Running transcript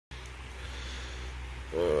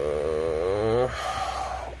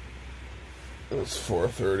It's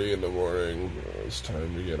 4:30 in the morning. It's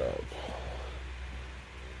time to get up.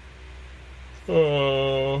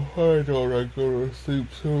 Why don't I go to sleep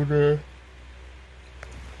sooner?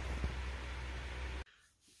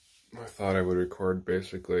 I thought I would record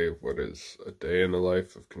basically what is a day in the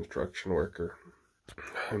life of construction worker.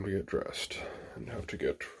 Time to get dressed and have to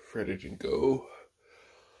get ready to go.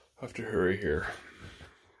 Have to hurry here.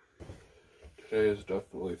 Today is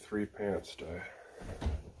definitely 3 pants day.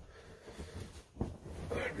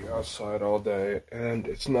 I'd be outside all day, and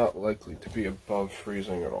it's not likely to be above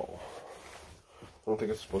freezing at all. I don't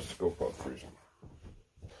think it's supposed to go above freezing.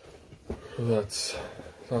 That's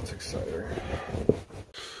exciting.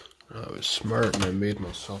 I was smart and I made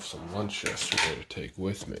myself some lunch yesterday to take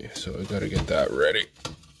with me, so I gotta get that ready.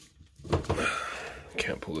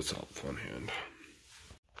 Can't pull this out with one hand.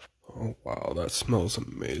 Oh wow, that smells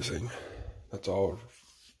amazing.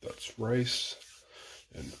 That's rice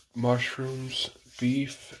and mushrooms,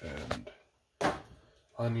 beef and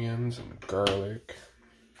onions and garlic.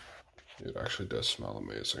 It actually does smell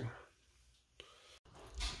amazing.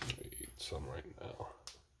 I'm gonna eat some right now.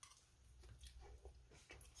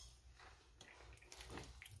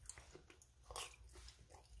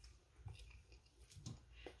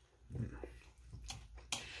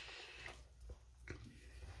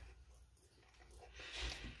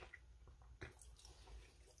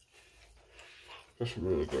 It's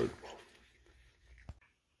really good.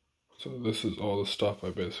 So this is all the stuff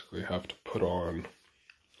I basically have to put on.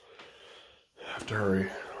 I have to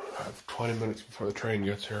hurry. I have 20 minutes before the train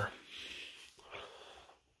gets here.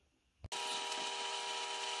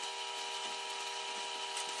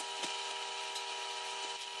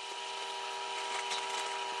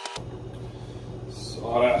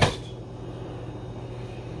 Sawdust.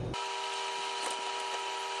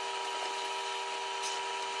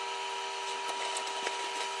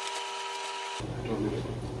 I don't need to do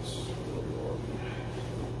this anymore.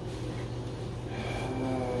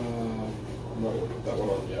 I'm not going to put that one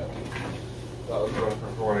on yet. That was going for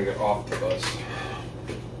when I get off the bus.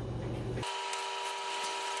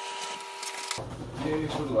 Yay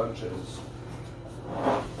for lunches.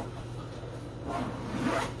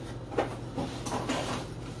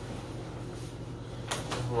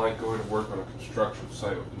 I like going to work on a construction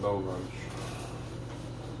site with no lunch.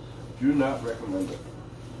 Do not recommend it.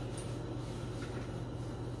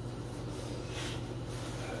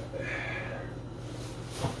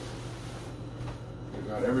 You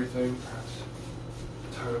got everything.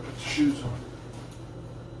 Time to put the shoes on.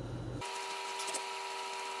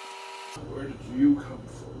 Where did you come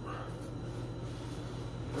from?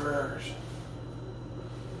 Bird.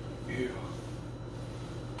 You.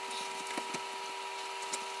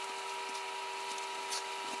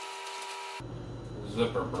 The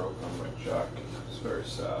zipper broke on my jacket. It's very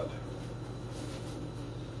sad.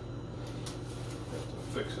 I have to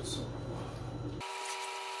fix it somehow.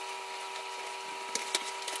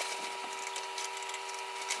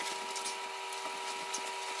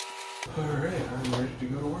 Alright, I'm ready to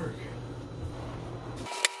go to work.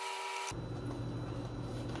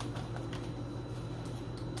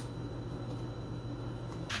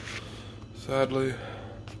 Sadly,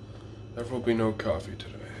 there will be no coffee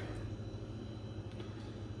today.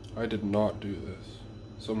 I did not do this.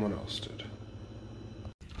 Someone else did.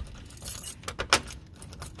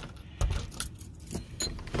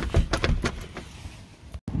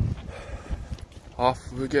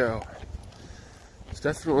 Off we go. It's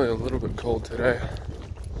definitely a little bit cold today.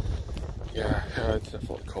 Yeah, it's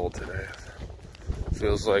definitely cold today.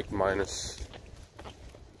 Feels like minus,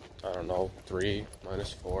 I don't know, 3,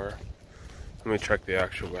 minus 4. Let me check the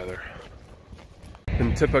actual weather.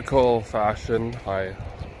 In typical fashion, I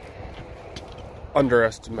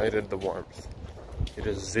underestimated the warmth. It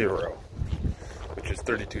is 0, which is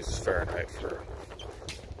 32 Fahrenheit for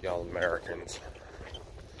y'all Americans.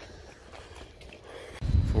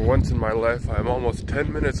 For once in my life, I'm almost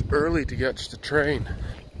 10 minutes early to get to the train,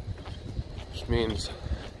 which means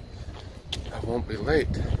I won't be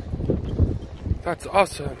late. That's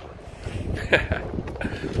awesome.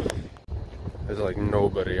 There's like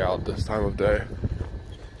nobody out this time of day.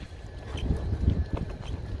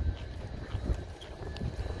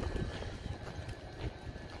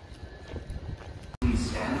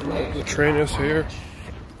 The train is here.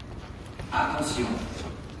 Attention,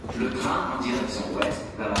 le train en direction ouest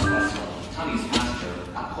vers la station Tunney's Pasture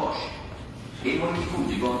approche. Éloignez-vous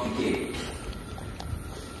du bord du quai.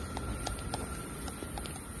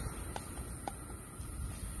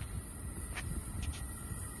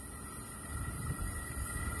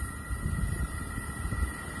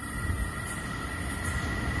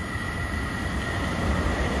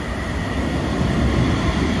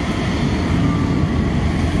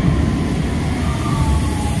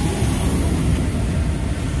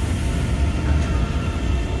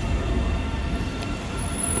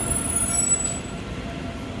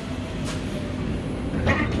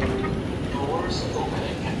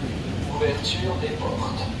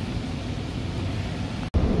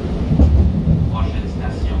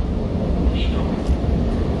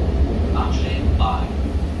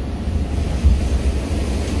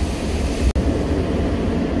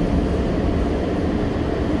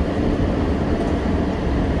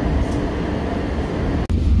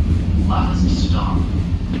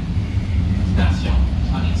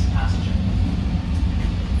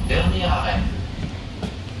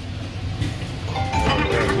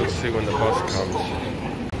 see when the bus comes.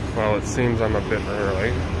 Well, it seems I'm a bit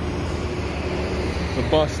early. The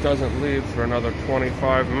bus doesn't leave for another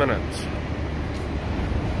 25 minutes.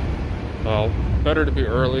 Well, better to be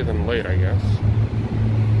early than late, I guess.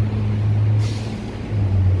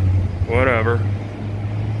 Whatever.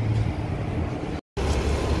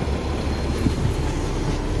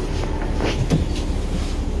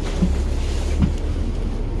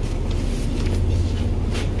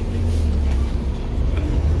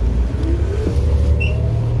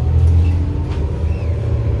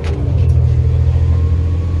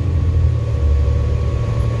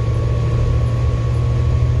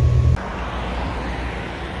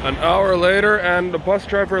 An hour later, and the bus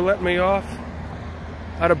driver let me off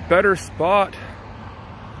at a better spot.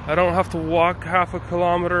 I don't have to walk half a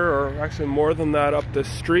kilometer, or actually more than that, up this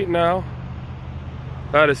street now.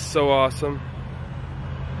 That is so awesome.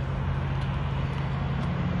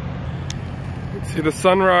 Let's see the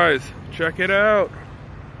sunrise. Check it out.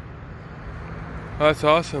 That's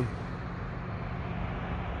awesome.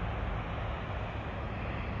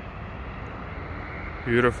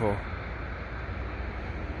 Beautiful.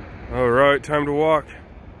 All right, time to walk.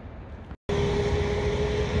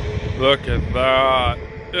 Look at that.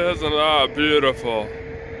 Isn't that beautiful?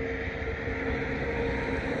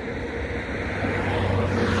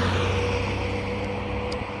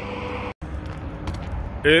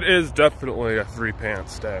 It is definitely a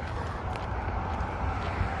 3-pants day.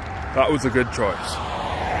 That was a good choice.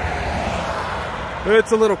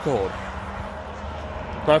 It's a little cold.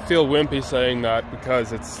 I feel wimpy saying that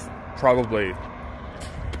because it's probably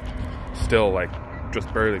still like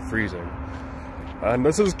just barely freezing. And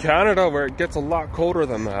this is Canada where it gets a lot colder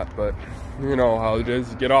than that, but you know how it is.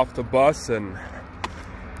 You get off the bus and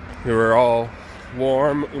you were all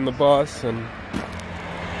warm in the bus and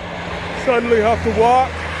suddenly have to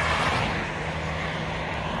walk.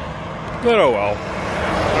 But oh well,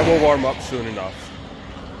 I will warm up soon enough.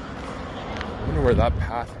 I wonder where that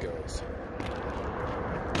path goes.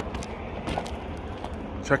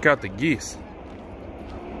 Check out the geese.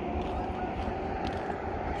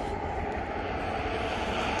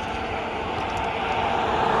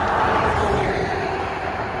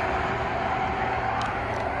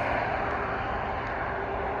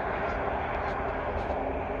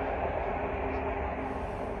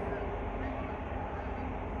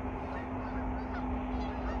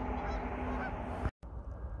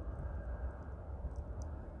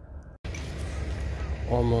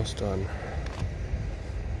 Almost done.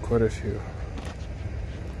 Quite a few.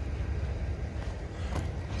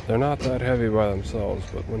 They're not that heavy by themselves,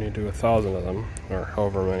 but when you do 1,000 of them, or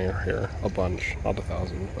however many are here, a bunch, not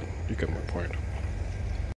 1,000, but you get my point.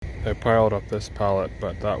 They piled up this pallet,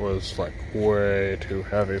 but that was like way too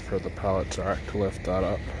heavy for the pallet jack to lift that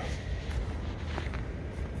up.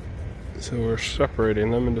 So we're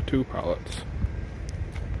separating them into 2 pallets.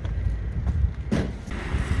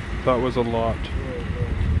 That was a lot.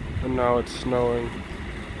 And now it's snowing.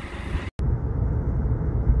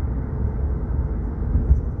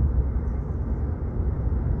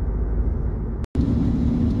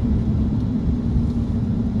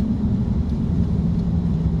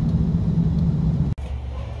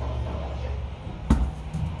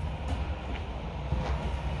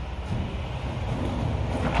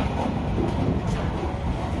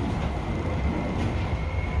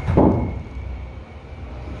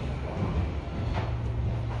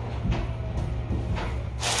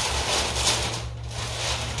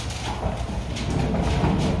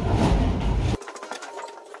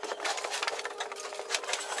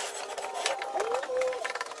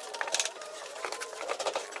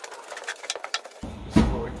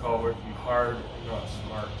 Working hard and not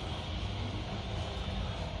smart.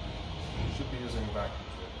 You should be using a vacuum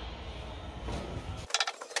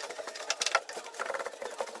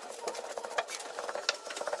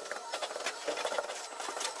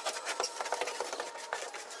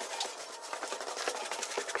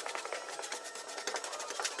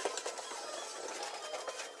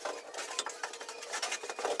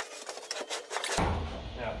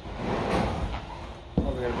Yeah.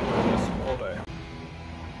 Probably gonna be doing this all day.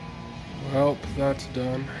 Well, that's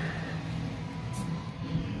done.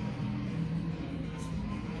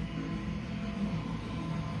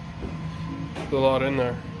 There's a lot in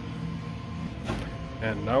there.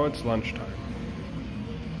 And now it's lunchtime.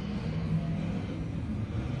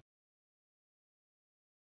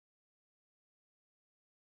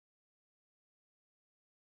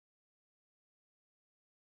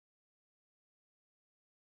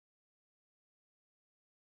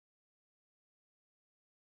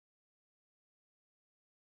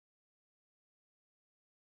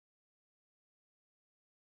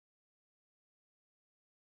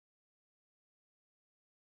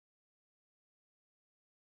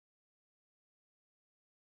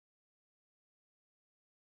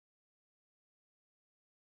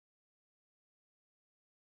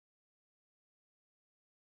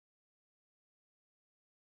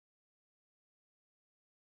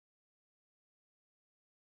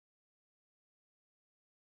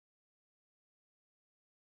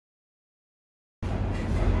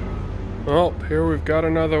 Well, here we've got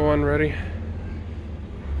another one ready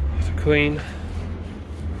to clean.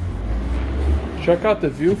 Check out the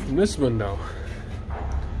view from this window.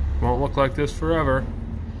 Won't look like this forever.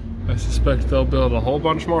 I suspect they'll build a whole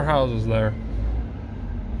bunch more houses there.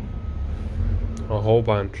 A whole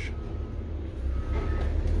bunch.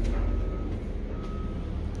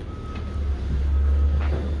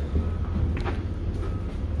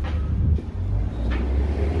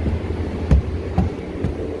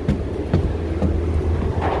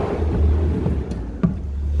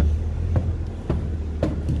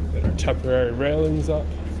 Get our temporary railings up.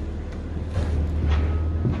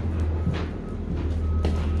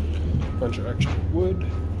 Bunch of extra wood.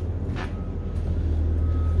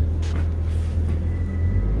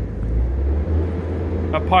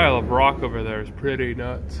 That pile of rock over there is pretty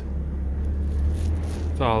nuts.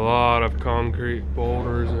 It's a lot of concrete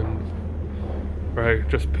boulders and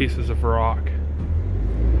just pieces of rock.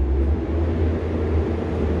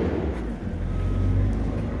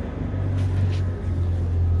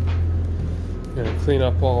 Gonna clean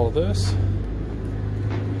up all of this.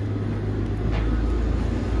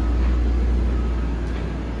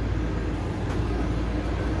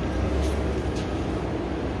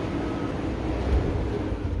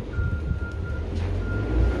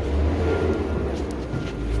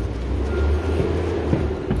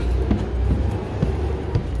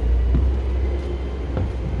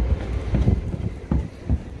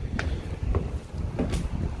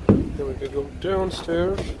 Then we could go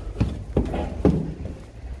downstairs.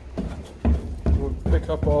 We'll pick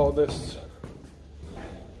up all this.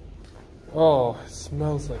 Oh, it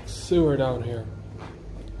smells like sewer down here.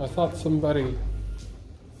 I thought somebody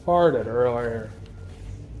farted earlier.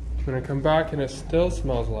 When I come back and it still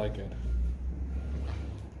smells like it.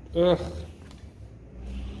 Ugh.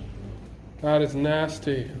 That is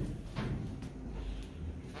nasty.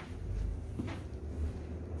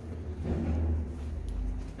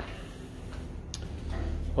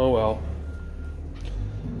 Oh well.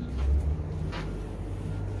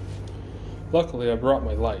 Luckily I brought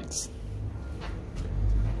my lights.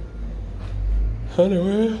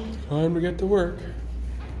 Anyway, time to get to work.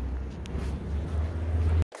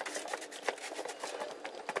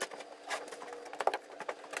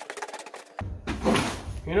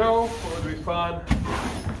 You know what would be fun?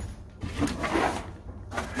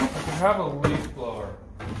 I could have a leaf blower.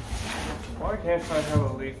 Why can't I have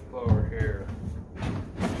a leaf blower here?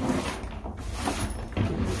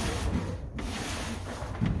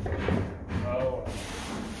 Oh,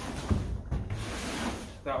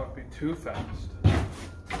 that would be too fast.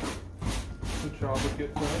 The job would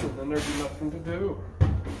get done and then there'd be nothing to do.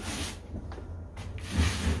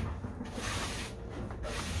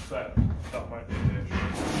 That might be the issue.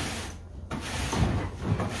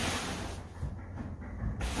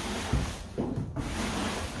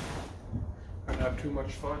 I'd have too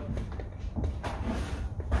much fun.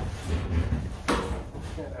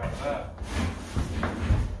 Can't have that.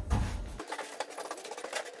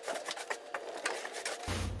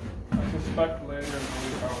 I suspect later in the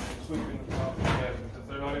week I will be sweeping the top again because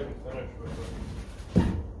they're not even finished with it.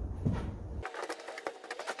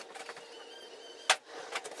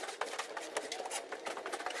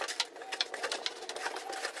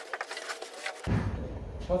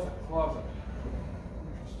 What's a closet?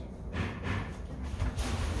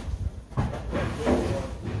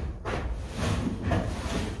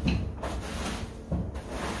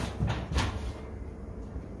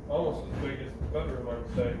 Almost as big as the bedroom I'm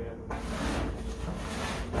staying in.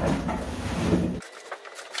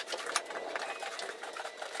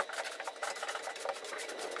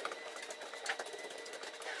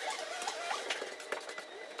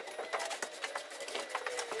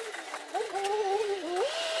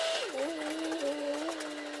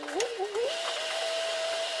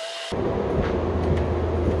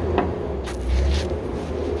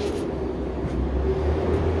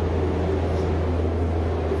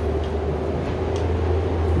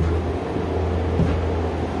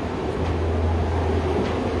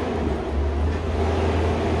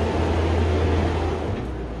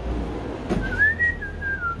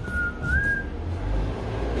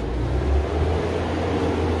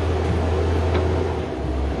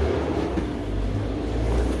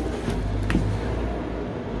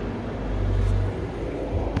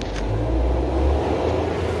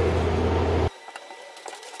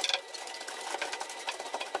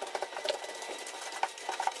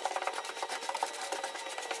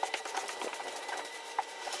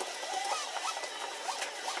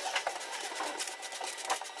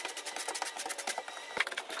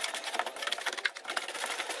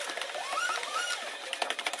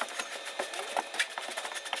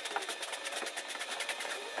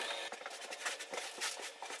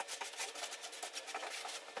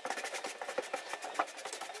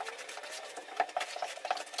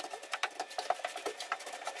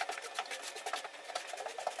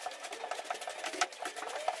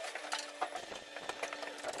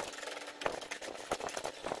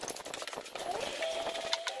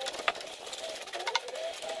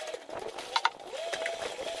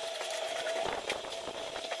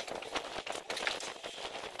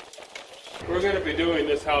 we're going to be doing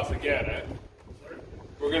this house again, eh?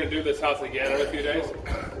 We're going to do this house again in a few days?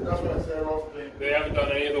 That's what I said off the. They haven't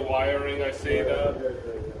done any of the wiring, I see that.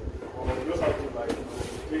 Well, you just have to like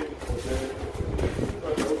clean it for them.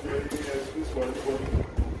 Okay, yes, this one.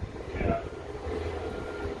 Yeah.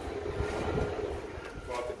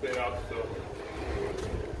 We'll have to clean up still.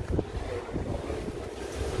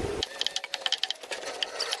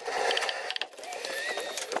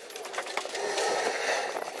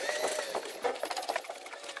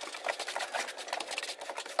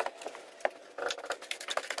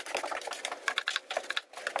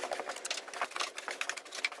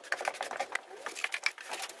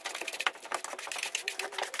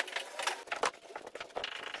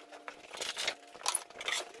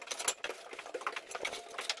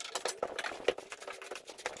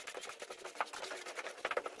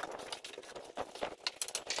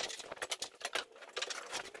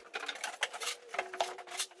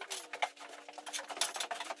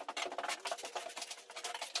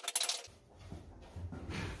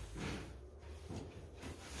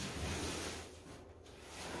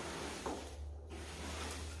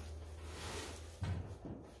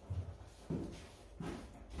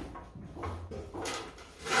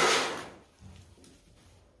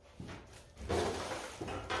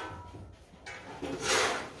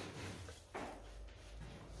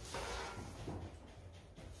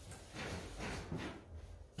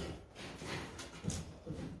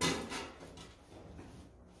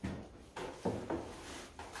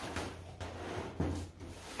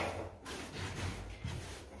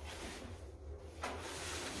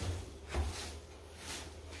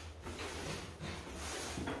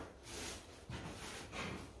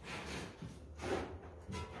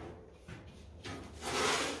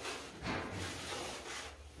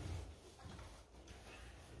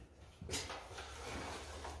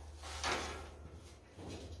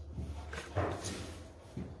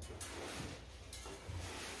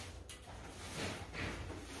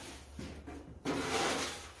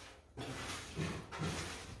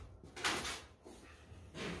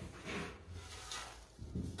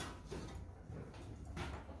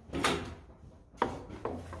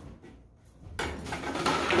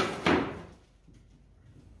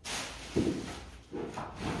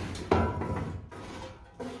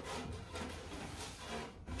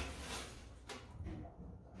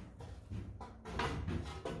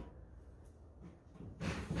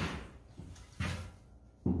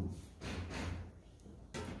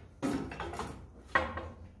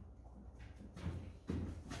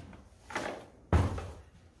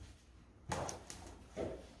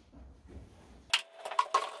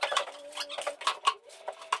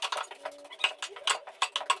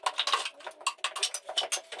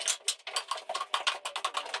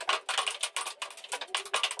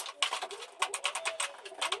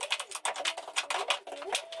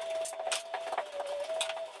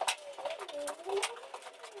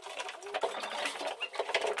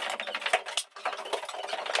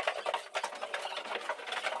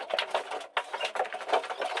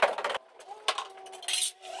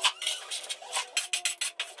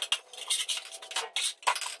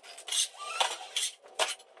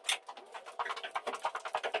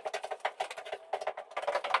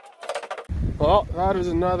 Well, that is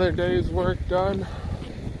another day's work done.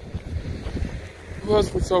 It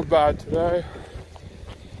wasn't so bad today.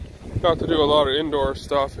 Got to do a lot of indoor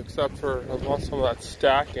stuff except for some of that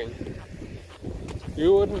stacking.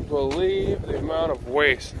 You wouldn't believe the amount of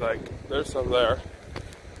waste, like there's some there,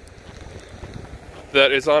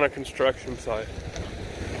 that is on a construction site.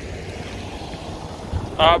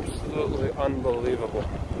 Absolutely unbelievable.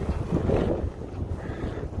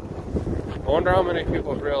 I wonder how many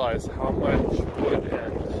people realize how much wood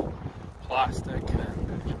and plastic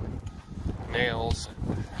and nails,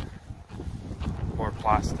 more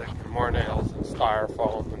plastic and more nails and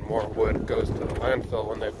styrofoam and more wood goes to the landfill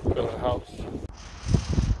when they build a house.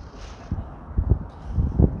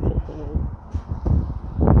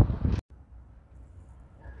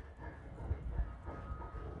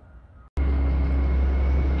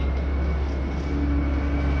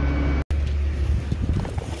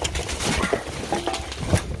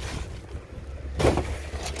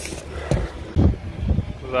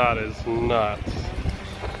 That is nuts.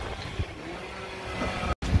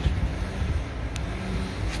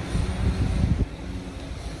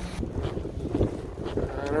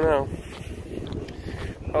 I don't know.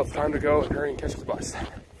 Well, it's time to go and hurry and catch the bus.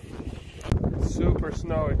 It's super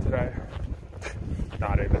snowy today.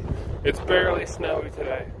 Not even. It's barely snowy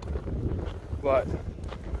today, but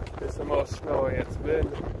it's the most snowy it's been,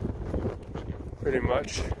 pretty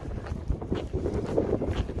much.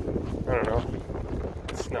 I don't know.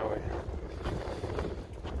 It's snowy.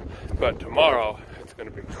 But tomorrow, it's going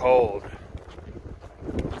to be cold.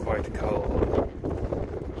 Quite cold.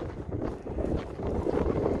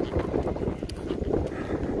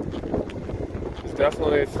 It's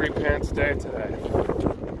definitely a 3-pants day today.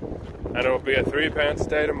 And it'll be a 3-pants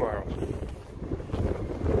day tomorrow.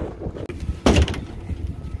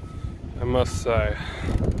 I must say,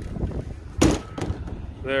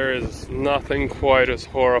 there is nothing quite as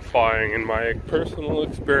horrifying in my personal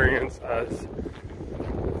experience as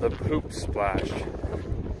the poop splash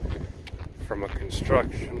from a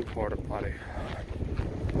construction porta potty.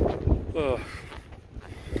 Ugh.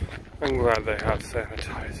 I'm glad they have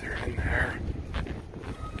sanitizer in there.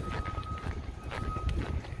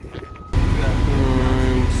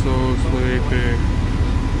 I'm so sleepy.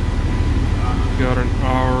 Got an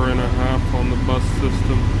hour and a half on the bus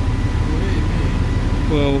system.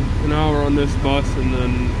 Well, an hour on this bus and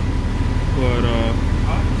then, what,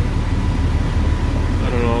 I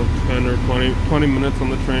don't know, 10 or 20 minutes on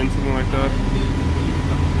the train, something like that.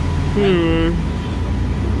 Anyway.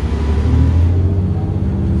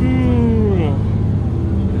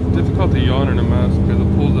 It's difficult to yawn in a mask because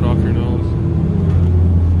it pulls it off your nose.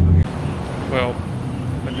 Well,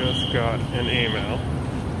 I just got an email.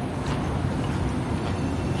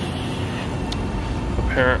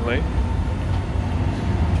 Apparently,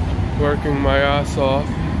 working my ass off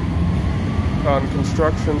on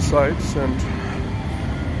construction sites and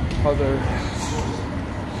other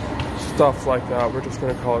stuff like that. We're just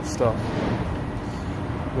gonna call it stuff.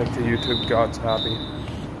 Make the YouTube gods happy.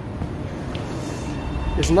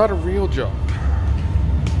 It's not a real job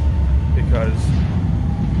because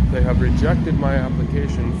they have rejected my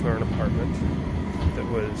application for an apartment that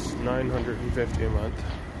was $950 a month.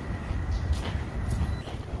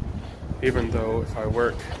 Even though if I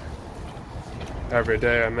work every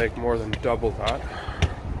day I make more than double that.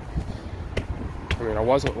 I mean, I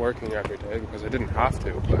wasn't working every day because I didn't have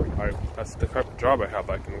to, but that's the type of job I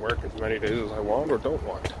have. I can work as many days as I want or don't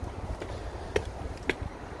want.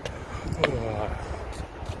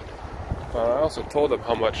 I also told them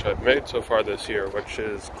how much I've made so far this year, which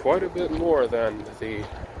is quite a bit more than the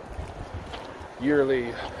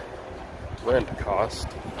yearly rent cost.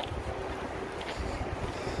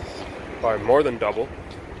 By more than double.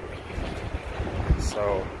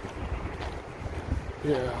 So,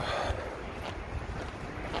 yeah.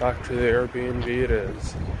 Back to the Airbnb it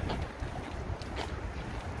is.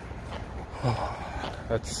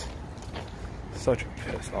 That's such a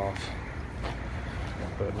piss off.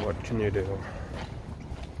 But what can you do?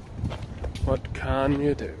 What can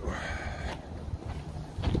you do?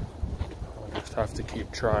 I'll just have to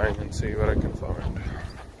keep trying and see what I can find.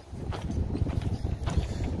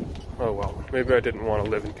 Oh well, maybe I didn't want to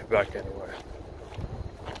live in Quebec anyway.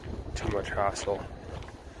 Too much hassle.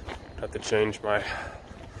 Have to change my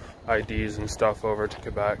IDs and stuff over to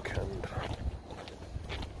Quebec and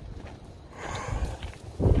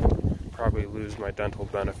probably lose my dental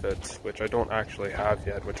benefits, which I don't actually have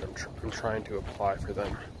yet, which I'm trying to apply for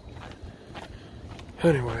them.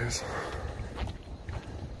 Anyways,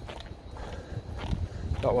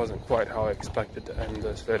 that wasn't quite how I expected to end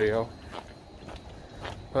this video.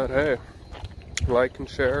 But hey, like and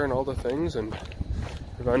share and all the things, and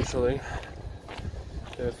eventually,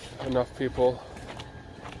 if enough people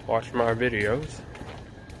watch my videos,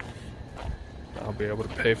 I'll be able to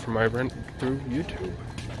pay for my rent through YouTube.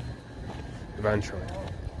 Eventually.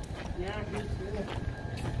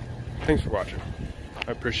 Thanks for watching.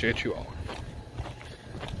 I appreciate you all.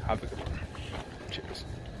 Have a good one. Cheers.